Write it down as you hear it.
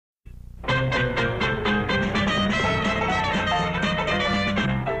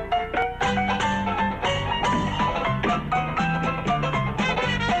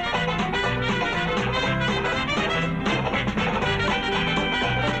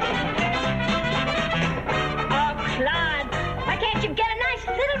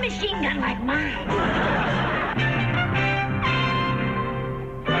miles.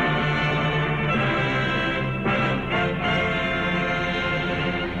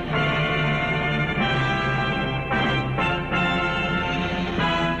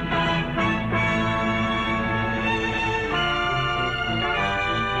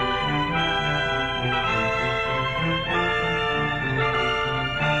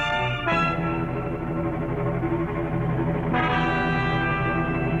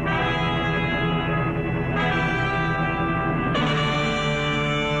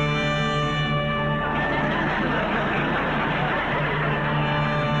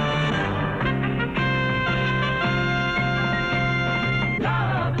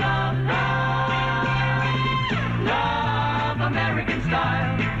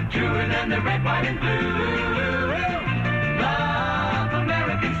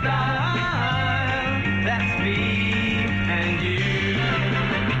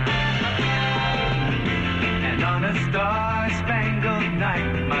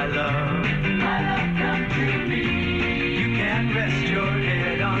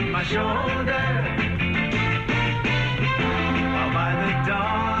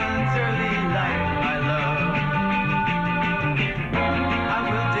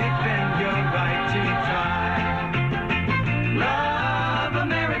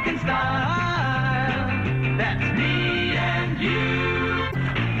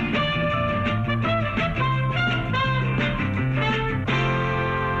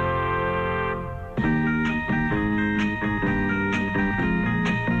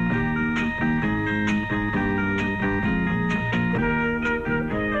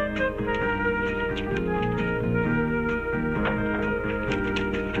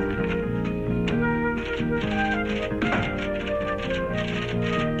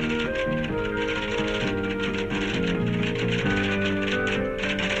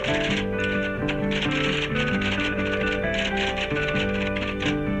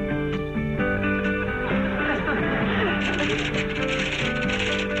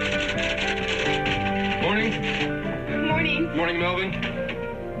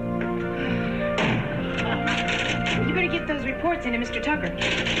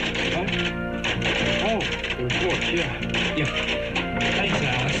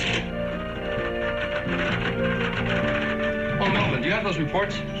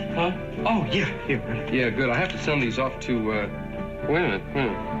 Yeah, good. I have to send these off to, wait a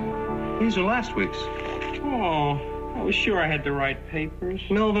minute. These are last week's. Oh, I was sure I had the right papers.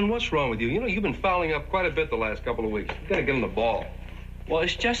 Melvin, what's wrong with you? You know, you've been fouling up quite a bit the last couple of weeks. You gotta get him the ball. Well,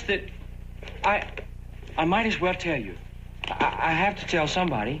 it's just that I might as well tell you. I have to tell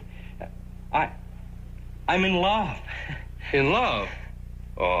somebody. I'm in love. In love?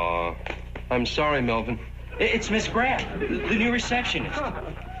 Oh, I'm sorry, Melvin. It's Miss Graff, the new receptionist.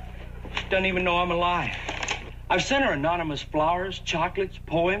 She doesn't even know I'm alive. I've sent her anonymous flowers, chocolates,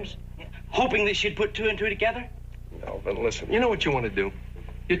 poems, hoping that she'd put two and two together. Melvin, listen, you know what you want to do?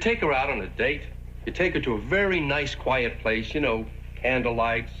 You take her out on a date. You take her to a very nice, quiet place, you know,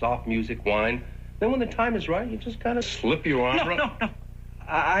 candlelight, soft music, wine. Then when the time is right, you just kind of slip your arm around. No.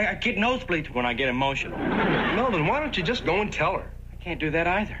 I get nosebleeds when I get emotional. Melvin, why don't you just go and tell her? I can't do that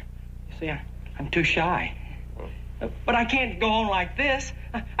either. You see, I'm too shy. But I can't go on like this.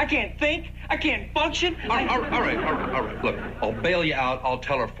 I can't think. I can't function. All right. Look, I'll bail you out. I'll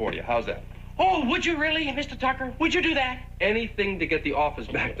tell her for you. How's that? Oh, would you really, Mr. Tucker? Would you do that? Anything to get the office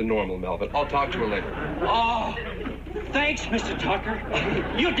back to normal, Melvin. I'll talk to her later. Oh, thanks, Mr. Tucker.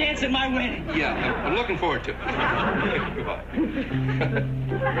 You'll dance at my wedding. Yeah, I'm looking forward to it. Goodbye.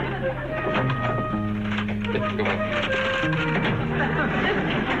 Goodbye.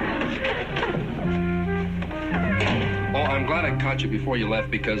 Oh, I'm glad I caught you before you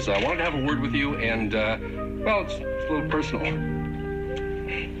left because I wanted to have a word with you and, well, it's a little personal.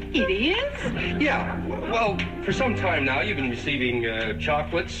 It is? Yeah. Well, for some time now, you've been receiving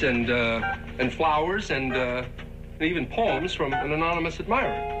chocolates and flowers and even poems from an anonymous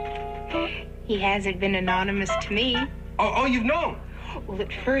admirer. He hasn't been anonymous to me. Oh, you've known? Well,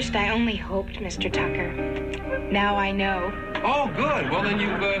 at first I only hoped, Mr. Tucker. Now I know. Oh, good. Well, then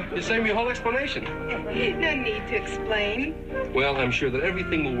you saved me a whole explanation. No need to explain. Well, I'm sure that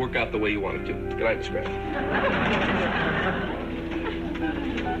everything will work out the way you want it to. Good night, Miss Graff.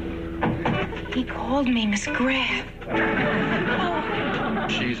 He called me Miss Graff. Oh.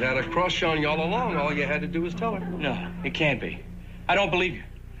 She's had a crush on you all along. All you had to do was tell her. No, it can't be. I don't believe you.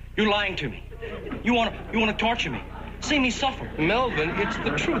 You're lying to me. You want to torture me. See me suffer. Melvin, it's the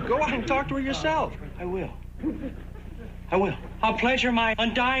truth. Go out and talk to her yourself. I will. I'll pledge her my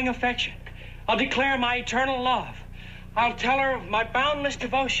undying affection. I'll declare my eternal love. I'll tell her of my boundless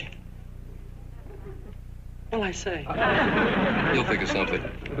devotion. What'll I say? You'll think of something.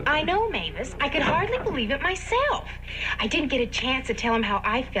 I know, Mavis. I could hardly believe it myself. I didn't get a chance to tell him how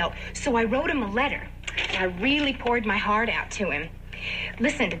I felt, so I wrote him a letter. I really poured my heart out to him.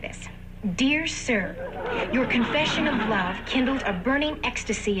 Listen to this. Dear sir, your confession of love kindled a burning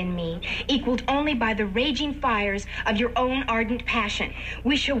ecstasy in me, equaled only by the raging fires of your own ardent passion.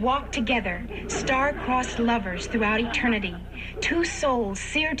 We shall walk together, star-crossed lovers throughout eternity, two souls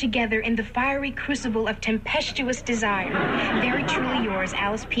seared together in the fiery crucible of tempestuous desire. Very truly yours,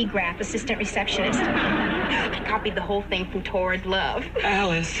 Alice P. Graff, Assistant Receptionist. I copied the whole thing from Torrid Love.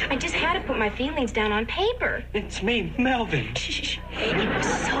 Alice. I just had to put my feelings down on paper. It's me, Melvin. Shh. It was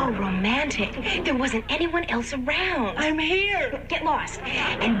so romantic. There wasn't anyone else around. I'm here. Get lost.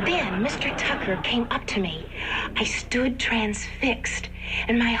 And then Mr. Tucker came up to me. I stood transfixed,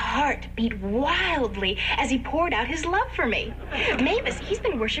 and my heart beat wildly as he poured out his love for me. Mavis, he's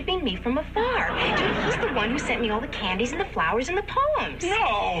been worshiping me from afar. He's the one who sent me all the candies and the flowers and the poems.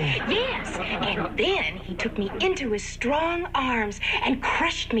 No. Yes. And then he took me into his strong arms and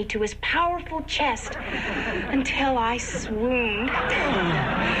crushed me to his powerful chest until I swooned.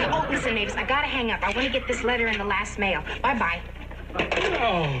 Oh, listen, Mavis, I gotta hang up. I want to get this letter in the last mail. Bye-bye.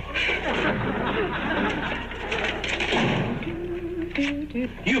 Oh.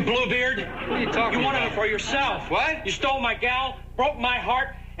 You Bluebeard. What are you talking You wanted about? it for yourself. What? You stole my gal, broke my heart,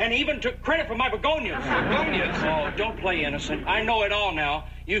 and even took credit for my begonias. Begonias? Oh, don't play innocent. I know it all now.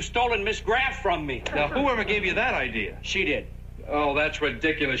 You've stolen Miss Graff from me. Now, whoever gave you that idea? She did. Oh, that's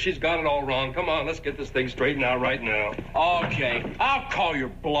ridiculous. She's got it all wrong. Come on, let's get this thing straightened out right now. Okay, I'll call your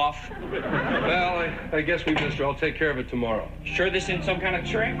bluff. Well, I guess we missed her. I'll take care of it tomorrow. Sure this isn't some kind of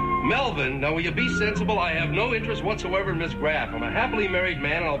trick? Melvin, now will you be sensible? I have no interest whatsoever in Miss Graff. I'm a happily married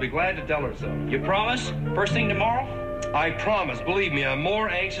man, and I'll be glad to tell her so. You promise? First thing tomorrow? I promise. Believe me, I'm more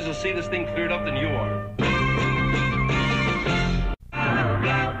anxious to see this thing cleared up than you are.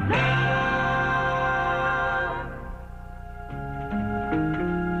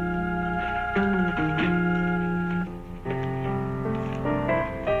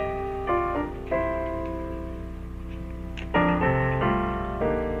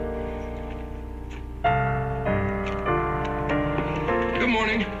 Good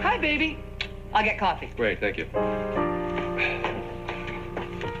morning. Hi, baby. I'll get coffee. Great, thank you.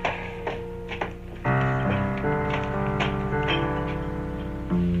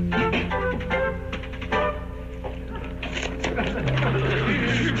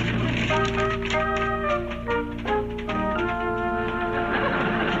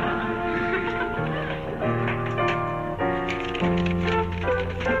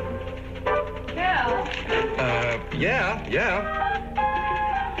 Cal. Yeah.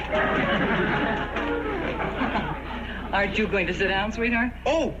 Aren't you going to sit down, sweetheart?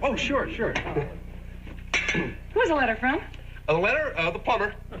 Oh, sure. Who's the letter from? A letter? The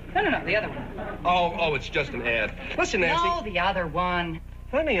plumber. No, the other one. Oh, it's just an ad. Listen, Nancy. No, the other one.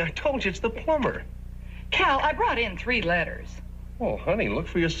 Honey, I told you it's the plumber. Cal, I brought in 3 letters. Oh, honey, look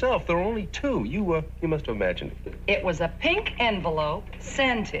for yourself. There are only 2. You must have imagined it. It was a pink envelope,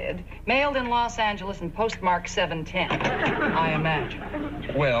 scented, mailed in Los Angeles and postmarked 710, I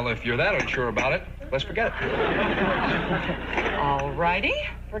imagine. Well, if you're that unsure about it, let's forget it. All righty.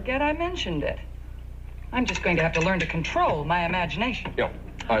 Forget I mentioned it. I'm just going to have to learn to control my imagination. Yeah.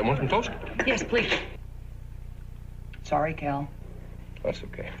 All right, want some toast? Yes, please. Sorry, Cal. That's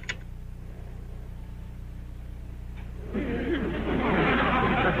okay.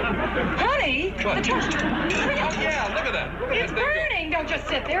 Honey, What? the toaster. Oh, yeah, look at that. Look at It's this thing go. burning. Don't just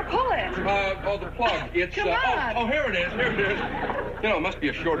sit there. Pull it. The plug. It's, Come on. Oh, here it is. You know, it must be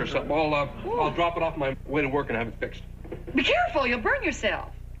a short or something. I'll drop it off my way to work and have it fixed. Be careful. You'll burn yourself.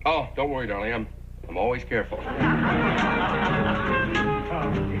 Oh, don't worry, darling. I'm always careful.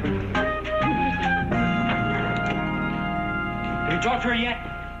 Have you talked to her yet?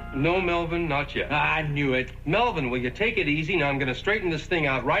 No, Melvin, not yet. I knew it. Melvin, will you take it easy? Now, I'm going to straighten this thing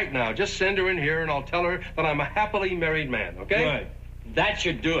out right now. Just send her in here, and I'll tell her that I'm a happily married man, okay? Good. That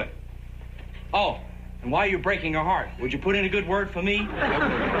should do it. Oh, and while you're breaking her heart, would you put in a good word for me?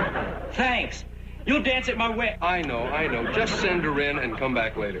 Thanks. You'll dance at my wedding. I know. Just send her in and come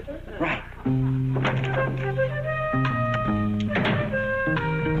back later. Right.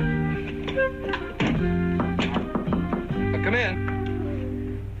 Now, come in.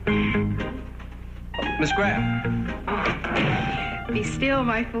 Miss Graff. Be still,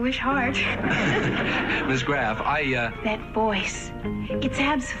 my foolish heart. Miss Graff, That voice. It's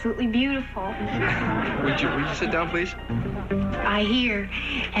absolutely beautiful. would you sit down, please? I hear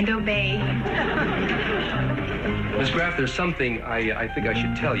and obey. Miss Graff, there's something I think I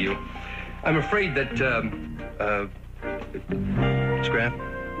should tell you. I'm afraid that Miss Graff?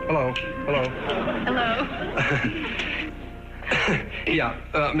 Hello? Hello? Hello. Yeah,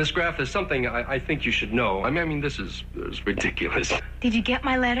 Miss Graff, there's something I think you should know. I mean, this is ridiculous. Did you get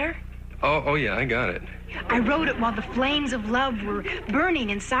my letter? Oh, yeah, I got it. I wrote it while the flames of love were burning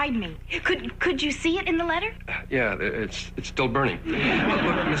inside me. Could you see it in the letter? Yeah, it's still burning.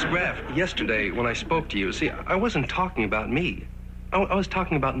 Look, Miss Graff, yesterday when I spoke to you, see, I wasn't talking about me. I was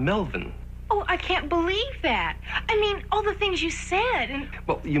talking about Melvin. Oh, I can't believe that. I mean, all the things you said and...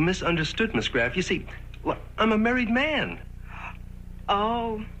 Well, you misunderstood, Miss Graff. You see, look, I'm a married man.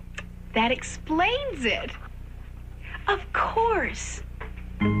 Oh, that explains it. Of course.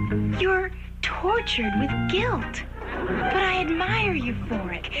 You're tortured with guilt. But I admire you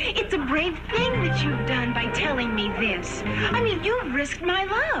for it. It's a brave thing that you've done by telling me this. I mean, you've risked my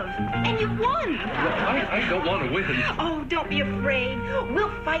love, and you won. Well, I don't want to win. Oh, don't be afraid.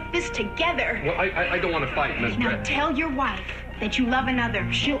 We'll fight this together. Well, I don't want to fight, Miss Now Graff. tell your wife that you love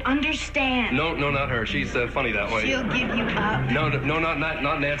another. She'll understand. No, not her. She's funny that way. She'll give you up. No,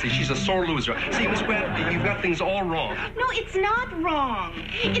 not Nancy. She's a sore loser. See, Miss Graff, you've got things all wrong. No, it's not wrong.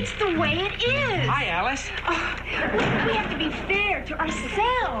 It's the way it is. Hi, Alice. Oh, we have to be fair to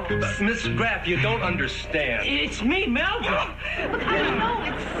ourselves. Miss Graff, you don't understand. It's me, Melvin. Look, I know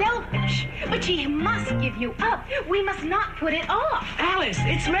it's selfish, but she must give you up. We must not put it off. Alice,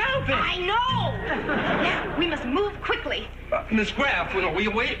 it's Melvin. I know. Now, we must move quickly. Miss Graff, will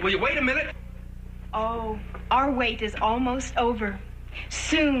you wait? Will you wait a minute? Oh, our wait is almost over.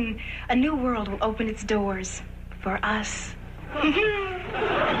 Soon, a new world will open its doors for us.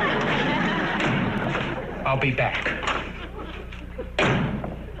 I'll be back.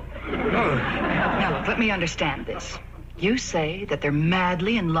 Now, look, let me understand this. You say that they're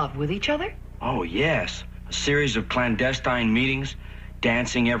madly in love with each other? Oh, yes. A series of clandestine meetings,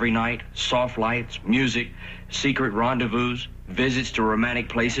 dancing every night, soft lights, music, secret rendezvous, visits to romantic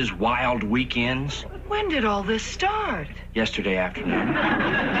places, wild weekends. When did all this start? Yesterday afternoon.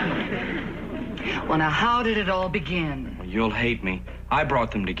 Well, now, how did it all begin? Well, you'll hate me. I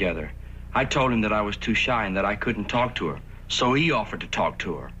brought them together. I told him that I was too shy and that I couldn't talk to her. So he offered to talk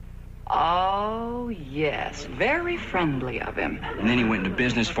to her. Oh, yes. Very friendly of him. And then he went into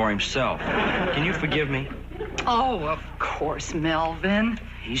business for himself. Can you forgive me? Oh, of course, Melvin.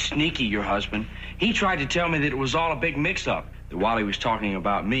 He's sneaky, your husband. He tried to tell me that it was all a big mix-up. That while he was talking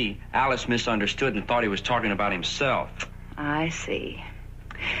about me, Alice misunderstood and thought he was talking about himself. I see.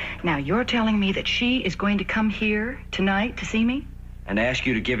 Now, you're telling me that she is going to come here tonight to see me? And ask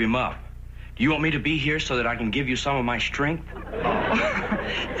you to give him up. Do you want me to be here so that I can give you some of my strength? Oh,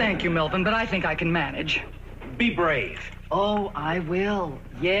 thank you, Melvin, but I think I can manage. Be brave. Oh, I will.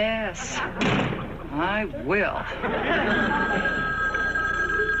 Yes, I will.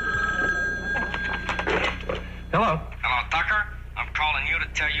 Hello. Hello, Tucker. I'm calling you to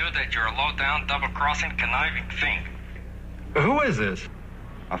tell you that you're a low-down, double-crossing, conniving fiend. Who is this?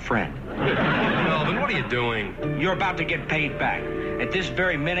 A friend. Melvin, what are you doing? You're about to get paid back. At this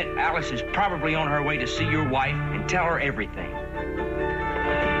very minute, Alice is probably on her way to see your wife and tell her everything.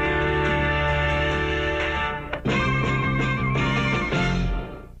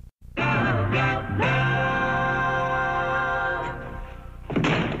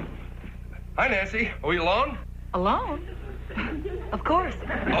 Hi, Nancy. Are we alone? Alone? Of course.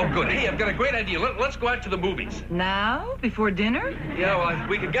 Oh, good. Hey, I've got a great idea. Let's go out to the movies. Now? Before dinner? Yeah, well,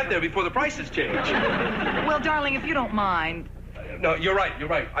 we could get there before the prices change. Well, darling, if you don't mind. No, you're right.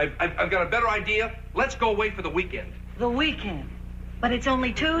 I've got a better idea. Let's go away for the weekend. The weekend. But it's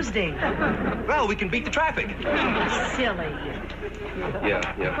only Tuesday. Well, we can beat the traffic. Silly.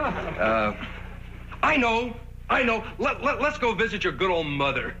 Yeah. I know. Let's go visit your good old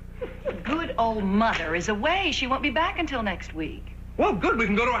mother. Good old mother is away. She won't be back until next week. Well, good. We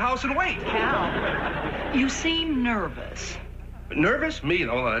can go to her house and wait. Cal, you seem nervous. Nervous? Me?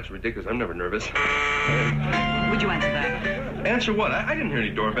 Oh, that's ridiculous. I'm never nervous. Would you answer that? Answer what? I didn't hear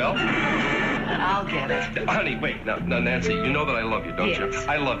any doorbell. I'll get it. Honey, wait. Now, Nancy, you know that I love you, don't you? Yes.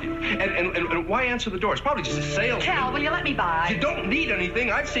 I love you. And why answer the door? It's probably just a sales. Cal, will you let me by? You don't need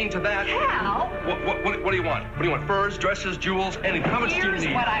anything. I've seen to that. Cal? What do you want? What do you want? Furs, dresses, jewels, anything? How much do you Here's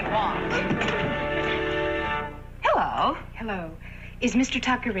need? what I want. Hello. Hello. Is Mr.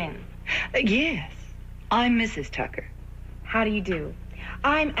 Tucker in? Yes. I'm Mrs. Tucker. How do you do?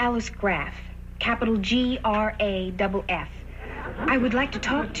 I'm Alice Graff, capital Graff. I would like to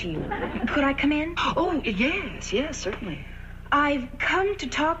talk to you. Could I come in? Oh, yes, certainly. I've come to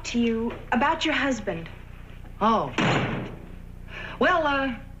talk to you about your husband. Oh.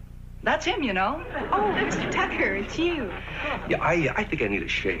 Well, That's him, you know. Oh, Mr. Tucker, it's you. Yeah, I think I need a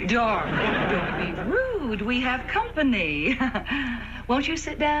shave. Darling, don't be rude. We have company. Won't you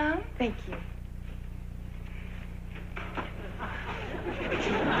sit down? Thank you.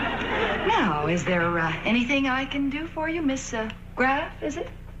 Now, is there anything I can do for you, Miss Graff, is it?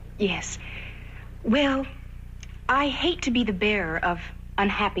 Yes. Well, I hate to be the bearer of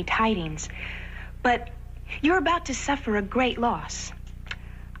unhappy tidings, but you're about to suffer a great loss.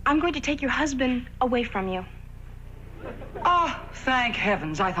 I'm going to take your husband away from you. Oh, thank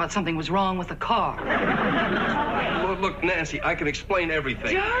heavens. I thought something was wrong with the car. Look, Nancy, I can explain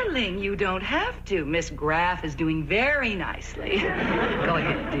everything. Darling, you don't have to. Miss Graff is doing very nicely. Go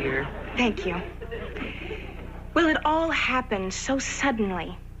ahead, dear. Thank you. Well, it all happened so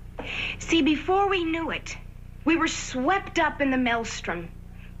suddenly. See, before we knew it, we were swept up in the maelstrom,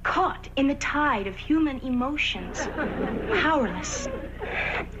 caught in the tide of human emotions, powerless.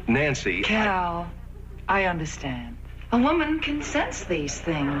 Nancy. Cal, I understand. A woman can sense these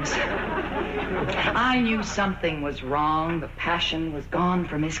things. I knew something was wrong. The passion was gone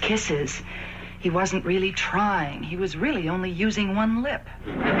from his kisses. He wasn't really trying. He was really only using one lip.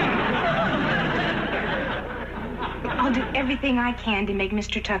 I'll do everything I can to make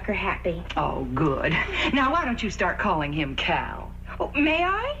Mr. Tucker happy. Oh, good. Now, why don't you start calling him Cal? Oh, may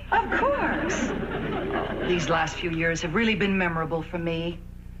I? Of course. These last few years have really been memorable for me.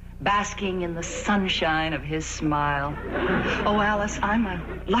 Basking in the sunshine of his smile. Oh, Alice, I'm a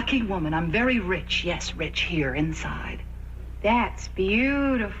lucky woman. I'm very rich. Yes, rich here inside. That's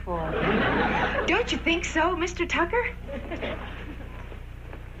beautiful. Don't you think so, Mr. Tucker?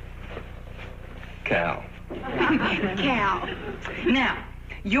 Cal. Cal. Now,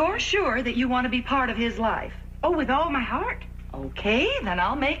 you're sure that you want to be part of his life? Oh, with all my heart. Okay, then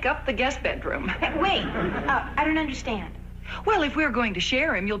I'll make up the guest bedroom. Wait, I don't understand. Well, if we're going to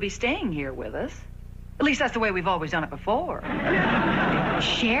share him, you'll be staying here with us. At least that's the way we've always done it before.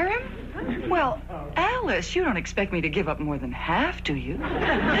 Share him? Well, Alice, you don't expect me to give up more than half, do you?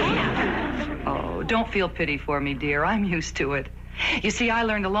 Oh, don't feel pity for me, dear. I'm used to it. You see, I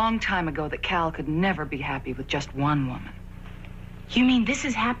learned a long time ago that Cal could never be happy with just one woman. You mean this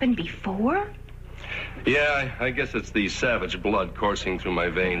has happened before? Yeah, I guess it's the savage blood coursing through my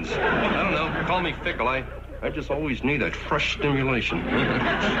veins. I don't know. Call me fickle. I just always need that fresh stimulation.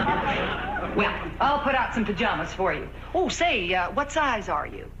 Well, I'll put out some pajamas for you. Oh, say, what size are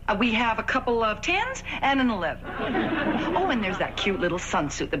you? We have a couple of 10s and an 11. Oh, and there's that cute little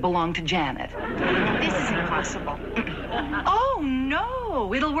sunsuit that belonged to Janet. This is impossible. Oh,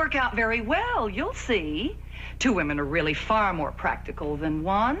 no. It'll work out very well. You'll see. Two women are really far more practical than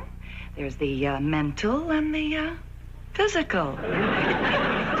one. There's the mental and the physical.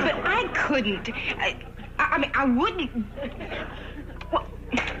 But I couldn't. I mean, I wouldn't. Well,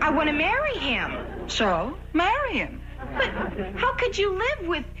 I want to marry him. So, marry him. But how could you live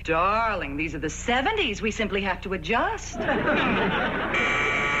with... Darling, these are the 70s. We simply have to adjust.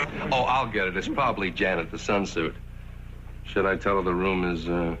 Oh, I'll get it. It's probably Janet, the sunsuit. Should I tell her the room is,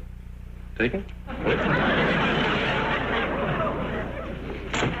 taken?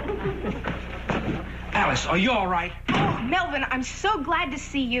 Alice, are you all right? Oh, Melvin, I'm so glad to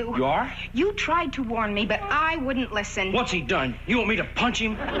see you. You are? You tried to warn me, but I wouldn't listen. What's he done? You want me to punch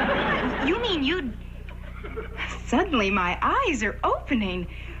him? You mean you'd... Suddenly, my eyes are opening.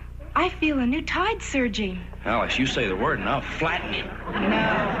 I feel a new tide surging. Alice, you say the word and I'll flatten him.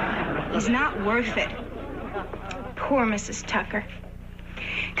 No, he's not worth it. Poor Mrs. Tucker.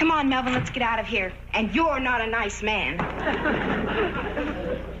 Come on, Melvin, let's get out of here. And you're not a nice man.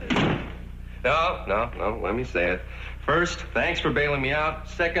 No, let me say it. First, thanks for bailing me out.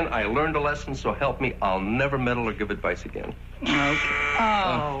 Second, I learned a lesson, so help me, I'll never meddle or give advice again. Okay.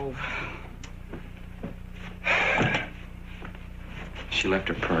 Oh. She left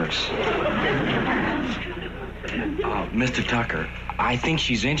her purse. Mr. Tucker, I think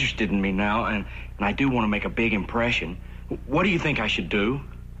she's interested in me now, and I do want to make a big impression. What do you think I should do?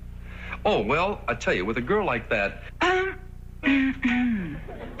 Oh, well, I tell you, with a girl like that...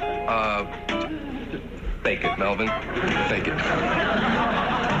 Fake it, Melvin. Fake it.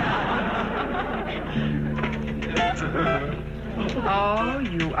 Oh,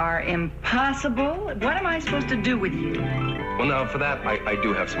 you are impossible. What am I supposed to do with you? Well, now, for that, I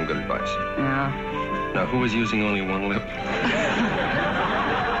do have some good advice. Yeah. Now, who is using only one lip?